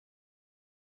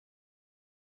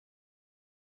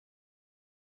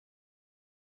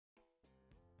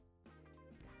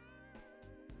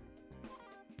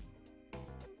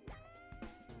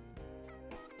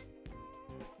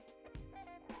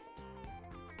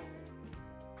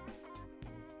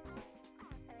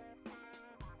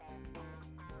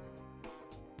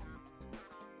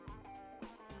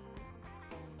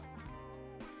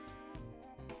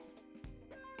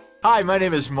Hi, my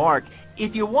name is Mark.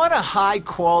 If you want a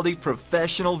high-quality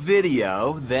professional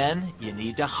video, then you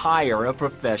need to hire a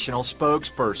professional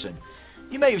spokesperson.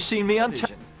 You may have seen me on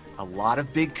television. A lot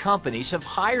of big companies have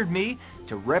hired me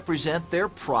to represent their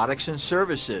products and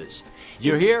services.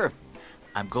 You're here.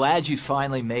 I'm glad you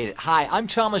finally made it. Hi, I'm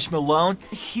Thomas Malone,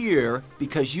 here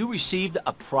because you received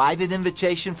a private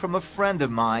invitation from a friend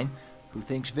of mine who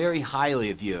thinks very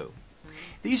highly of you.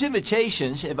 These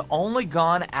invitations have only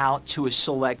gone out to a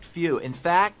select few. In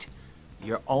fact,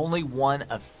 you're only one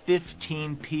of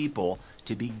 15 people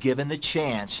to be given the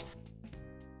chance